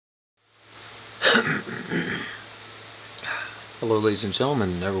Hello ladies and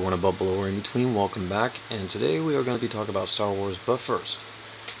gentlemen, and everyone above, below, or in between, welcome back. And today we are going to be talking about Star Wars, but first,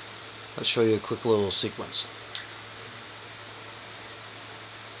 let's show you a quick little sequence.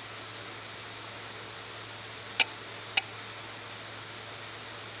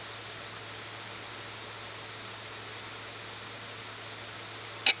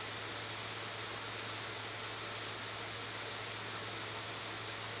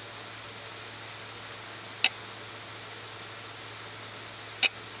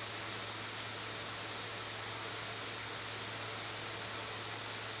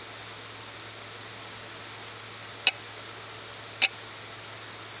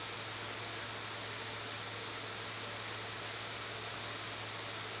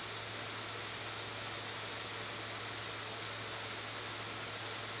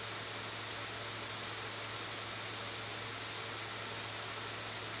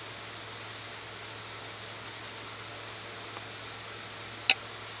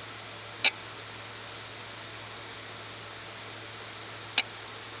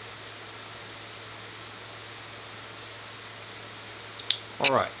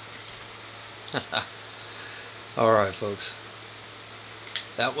 Alright. Alright folks.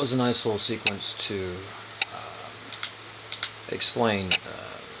 That was a nice little sequence to explain.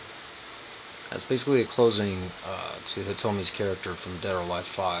 That's basically a closing to Hitomi's character from Dead or Alive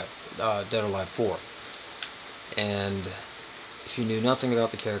 4. And if you knew nothing about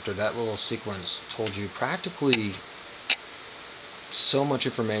the character, that little sequence told you practically so much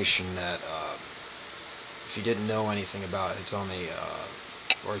information that if you didn't know anything about Hitomi,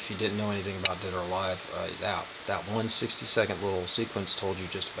 or if you didn't know anything about Dead or Alive, that 160-second little sequence told you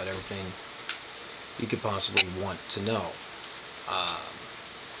just about everything you could possibly want to know.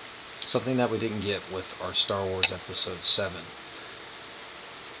 Something that we didn't get with our Star Wars Episode 7.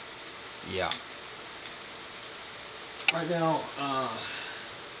 Yeah. Right now,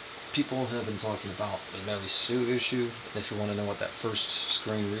 people have been talking about the Mary Sue issue. And if you want to know what that first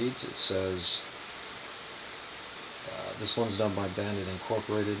screen reads, it says, this one's done by Bandit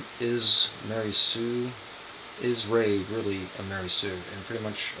Incorporated. Is Rey really a Mary Sue? And pretty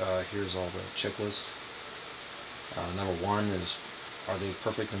much here's all the checklist. Number 1 is, are they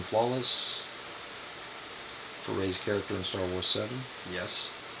perfect and flawless? For Rey's character in Star Wars 7, yes.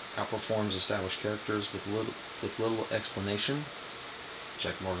 Outperforms established characters with little explanation.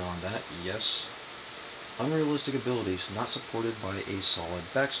 Check mark on that, yes. Unrealistic abilities not supported by a solid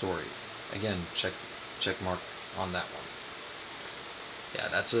backstory. Again, check mark on that one. Yeah,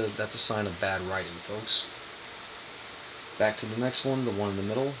 that's a sign of bad writing, folks. Back to the next one, the one in the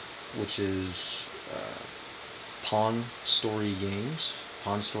middle, which is Pawn Story Games,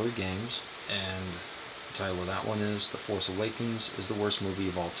 and the title of that one is The Force Awakens is the worst movie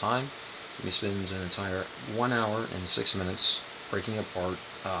of all time. And he spends an entire 1 hour and 6 minutes breaking apart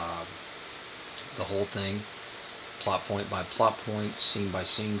the whole thing, plot point by plot point, scene by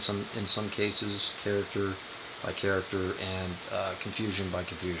scene, in some cases, character by character, and confusion by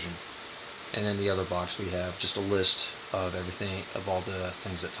confusion. And in the other box we have just a list of everything, of all the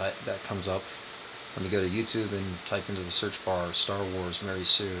things that comes up when you go to YouTube and type into the search bar Star Wars Mary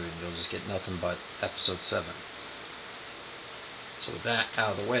Sue, and you'll just get nothing but Episode 7. So with that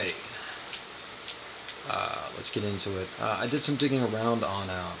out of the way, let's get into it. I did some digging around on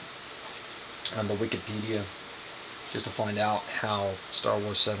the Wikipedia just to find out how Star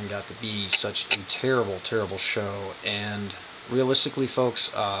Wars 7 got to be such a terrible, terrible show. And realistically,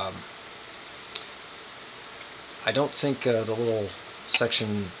 folks, I don't think the little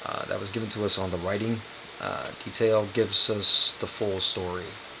section that was given to us on the writing detail gives us the full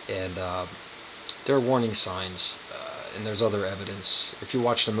story. And there are warning signs, and there's other evidence. If you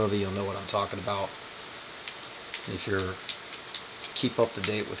watch the movie, you'll know what I'm talking about. If you're keep up to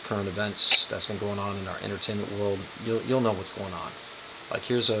date with current events that's been going on in our entertainment world, you'll know what's going on. Like,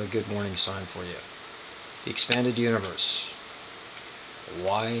 here's a good warning sign for you. The expanded universe.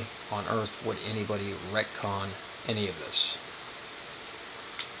 Why on earth would anybody retcon any of this?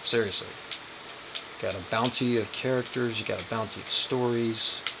 Seriously. You got a bounty of characters, you got a bounty of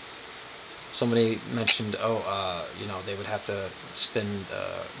stories. Somebody mentioned, they would have to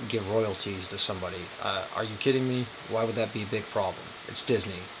give royalties to somebody. Are you kidding me? Why would that be a big problem? It's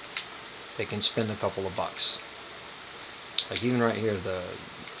Disney. They can spend a couple of bucks. Like, even right here, the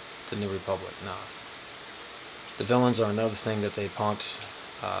New Republic. Nah. The villains are another thing that they punked,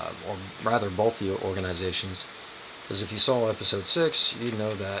 or rather both the organizations. Because if you saw Episode 6, you'd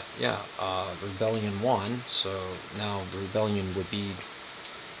know that, Rebellion won, so now the Rebellion would be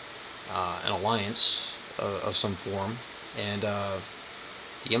an alliance of some form, and the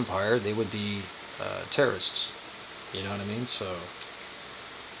Empire, they would be terrorists. You know what I mean? So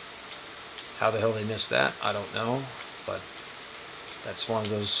how the hell they missed that, I don't know, but that's one of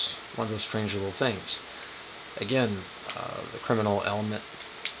those strange little things. Again, the criminal element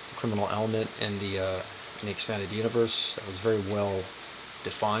in the expanded universe, that was very well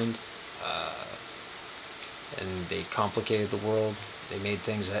defined, and they complicated the world. They made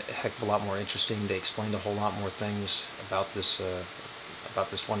things a heck of a lot more interesting. They explained a whole lot more things about this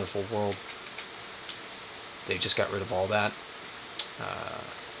wonderful world. They just got rid of all that.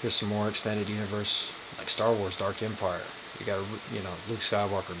 Here's some more expanded universe, like Star Wars Dark Empire. You got, Luke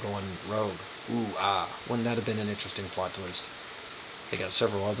Skywalker going rogue. Ooh, wouldn't that have been an interesting plot twist? They got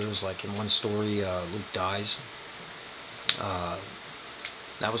several others, like in one story, Luke dies.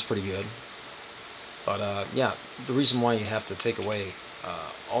 That was pretty good. But yeah, the reason why you have to take away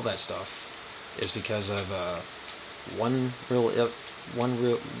all that stuff is because of one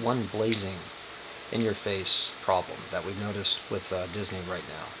blazing in your face problem that we've noticed with Disney right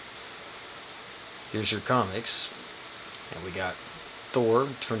now. Here's your comics, and we got Thor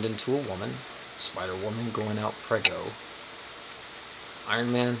turned into a woman, Spider-Woman going out preggo,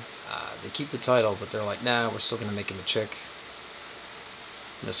 Iron Man, they keep the title, but they're like, nah, we're still going to make him a chick.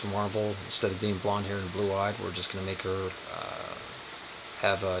 Miss Marvel, instead of being blonde hair and blue-eyed, we're just going to make her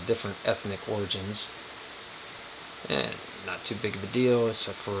have different ethnic origins. And not too big of a deal,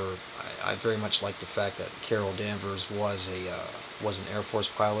 except for I very much like the fact that Carol Danvers was an Air Force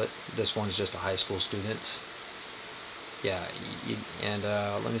pilot. This one's just a high school student. Yeah, and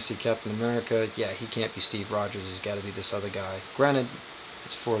let me see, Captain America, yeah, he can't be Steve Rogers, he's got to be this other guy. Granted,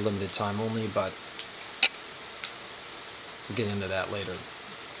 it's for a limited time only, but we'll get into that later.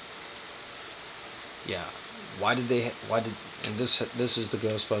 Yeah, and this is the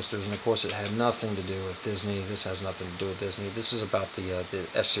Ghostbusters, and of course it had nothing to do with Disney. This has nothing to do with Disney. This is about the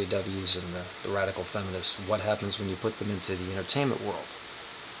SJWs and the radical feminists. What happens when you put them into the entertainment world?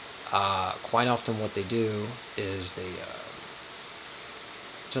 Quite often what they do is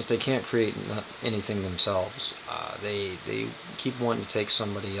since they can't create anything themselves, they keep wanting to take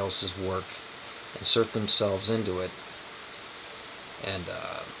somebody else's work, insert themselves into it, and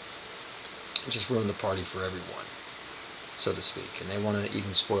just ruin the party for everyone, so to speak. And they want to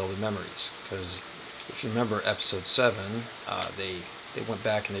even spoil the memories, because if you remember episode 7, they went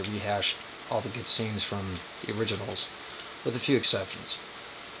back and they rehashed all the good scenes from the originals, with a few exceptions.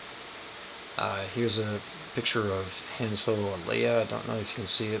 Here's a picture of Han Solo and Leia. I don't know if you can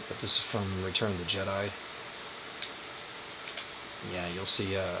see it, but this is from Return of the Jedi. Yeah, you'll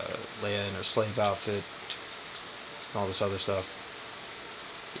see Leia in her slave outfit, and all this other stuff.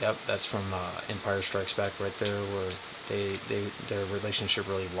 Yep, that's from Empire Strikes Back right there, where their relationship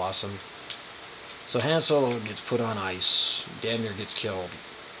really blossomed. So Han Solo gets put on ice, damn near gets killed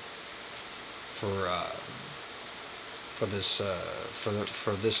for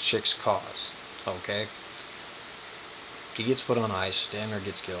this chick's cause. Okay, he gets put on ice, damn near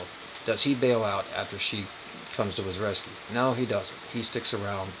gets killed. Does he bail out after she comes to his rescue? No, he doesn't. He sticks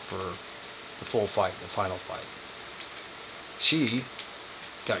around for the full fight, the final fight. She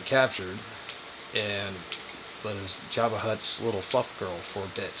got captured and was Jabba Hutt's little fluff girl for a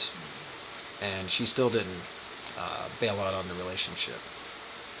bit, and she still didn't bail out on the relationship.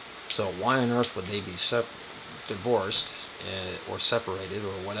 So why on earth would they be divorced or separated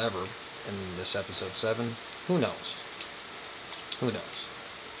or whatever in this episode 7? Who knows? Who knows?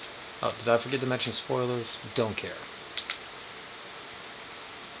 Oh, did I forget to mention spoilers? Don't care.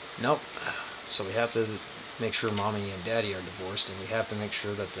 Nope. So we have to make sure Mommy and Daddy are divorced, and we have to make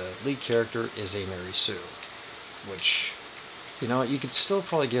sure that the lead character is a Mary Sue, which, you could still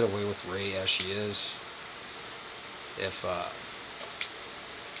probably get away with Rey as she is, if,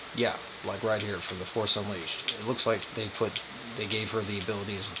 yeah, like right here from The Force Unleashed. It looks like they gave her the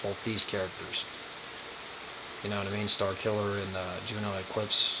abilities of both these characters. You know what I mean? Star Killer and Juno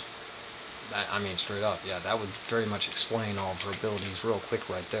Eclipse. I mean, straight up, yeah, that would very much explain all of her abilities real quick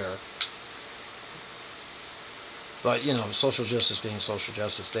right there. But, social justice being social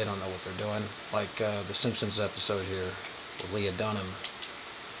justice, they don't know what they're doing. Like the Simpsons episode here with Leah Dunham.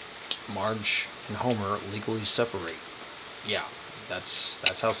 Marge and Homer legally separate. Yeah, that's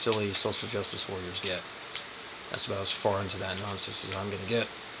how silly social justice warriors get. That's about as far into that nonsense as I'm going to get.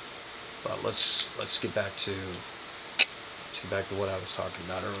 But let's get back to what I was talking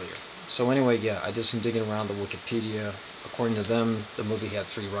about earlier. So anyway, yeah, I did some digging around the Wikipedia. According to them, the movie had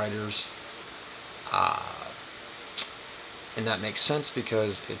 3 writers. And that makes sense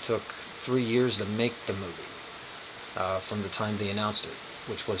because it took 3 years to make the movie from the time they announced it,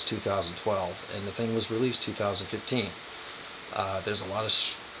 which was 2012, and the thing was released 2015. There's a lot of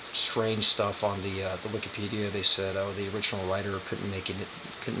strange stuff on the Wikipedia. They said, oh, the original writer couldn't make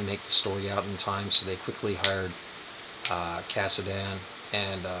the story out in time, so they quickly hired Kasdan,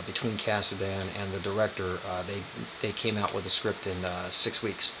 and between Kasdan and the director, they came out with a script in 6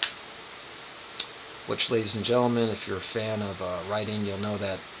 weeks. Which, ladies and gentlemen, if you're a fan of writing, you'll know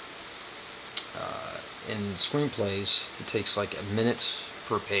that in screenplays it takes like a minute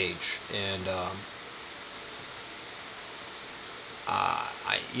per page, and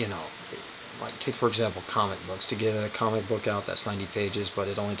like take for example comic books. To get a comic book out, that's 90 pages, but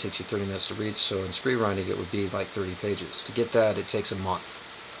it only takes you 30 minutes to read. So in screenwriting, it would be like 30 pages. To get that, it takes a month.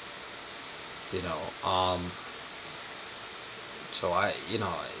 So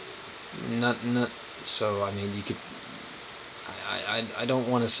so I mean, you could. I don't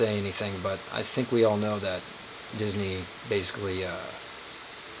want to say anything, but I think we all know that Disney basically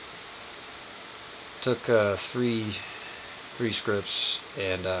took three scripts,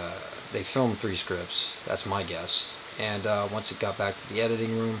 and they filmed 3 scripts. That's my guess. And once it got back to the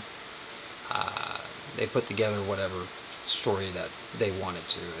editing room, they put together whatever story that they wanted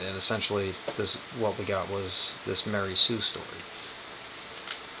to, and essentially what we got was this Mary Sue story.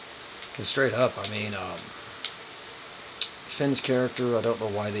 And straight up, I mean, Finn's character, I don't know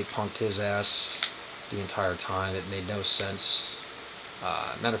why they punked his ass the entire time. It made no sense.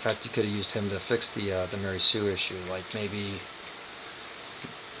 Matter of fact, you could have used him to fix the Mary Sue issue. Like maybe,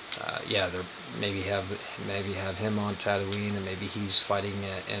 maybe have him on Tatooine, and maybe he's fighting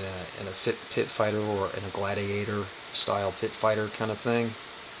in a pit fighter or in a gladiator style pit fighter kind of thing.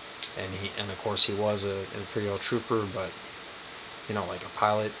 And of course he was an Imperial trooper, but like a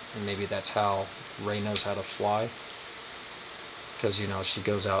pilot, and maybe that's how Rey knows how to fly. Because she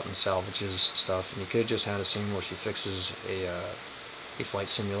goes out and salvages stuff, and you could just have a scene where she fixes a flight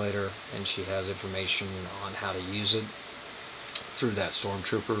simulator, and she has information on how to use it through that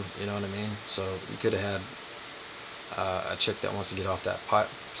stormtrooper. You know what I mean? So you could have had a chick that wants to get off that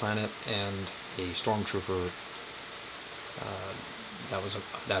planet, and a stormtrooper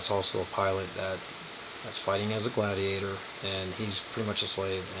that's also a pilot that's fighting as a gladiator, and he's pretty much a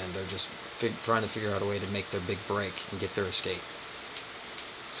slave, and they're just trying to figure out a way to make their big break and get their escape.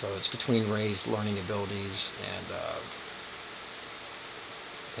 So it's between Rey's learning abilities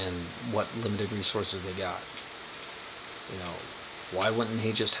and what limited resources they got. Why wouldn't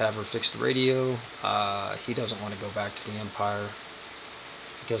he just have her fix the radio? He doesn't want to go back to the Empire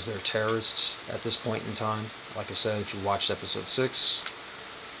because they're terrorists at this point in time. Like I said, if you watched episode 6,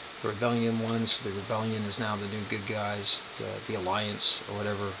 the Rebellion won, so the Rebellion is now the new good guys, the Alliance or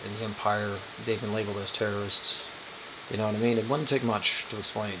whatever, and the Empire, they've been labeled as terrorists. You know what I mean? It wouldn't take much to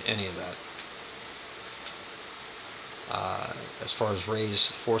explain any of that. As far as Rey's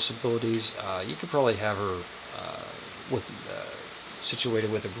Force abilities, you could probably have her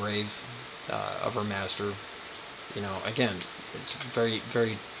situated with a grave of her master. Again, it's very,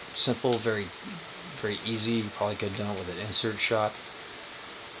 very simple, very, very easy. You probably could have done it with an insert shot.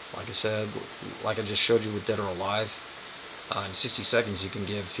 Like I said, like I just showed you with Dead or Alive, in 60 seconds you can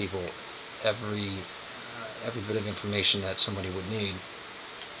give people every bit of information that somebody would need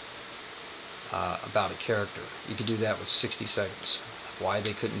about a character. You could do that with 60 seconds. Why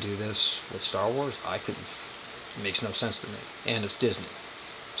they couldn't do this with Star Wars, it makes no sense to me. And it's Disney,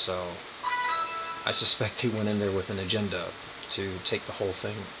 so I suspect he went in there with an agenda to take the whole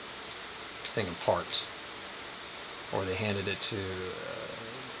thing apart, or they handed it to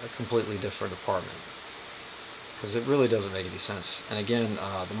a completely different department, because it really doesn't make any sense. And again,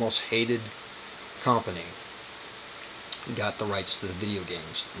 the most hated company got the rights to the video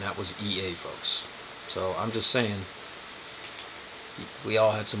games, and that was EA, folks. So I'm just saying, we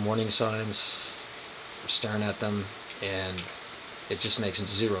all had some warning signs. We're staring at them, and it just makes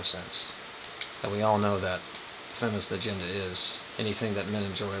 0 sense. And we all know that the feminist agenda is anything that men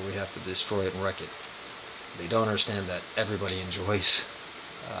enjoy, we have to destroy it and wreck it. They don't understand that everybody enjoys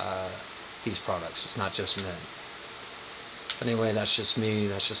these products. It's not just men. But anyway, that's just me.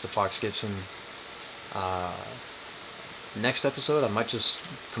 That's just the Fox Gibson. Next episode, I might just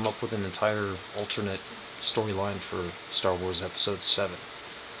come up with an entire alternate storyline for Star Wars Episode 7.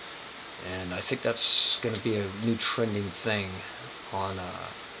 And I think that's going to be a new trending thing on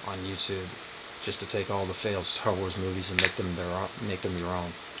YouTube, just to take all the failed Star Wars movies and make them your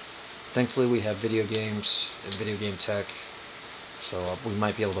own. Thankfully, we have video games and video game tech, so we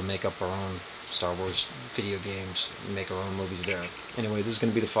might be able to make up our own Star Wars video games and make our own movies there. Anyway, this is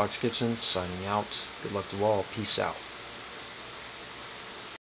going to be the Fox Gibson signing out. Good luck to all. Peace out.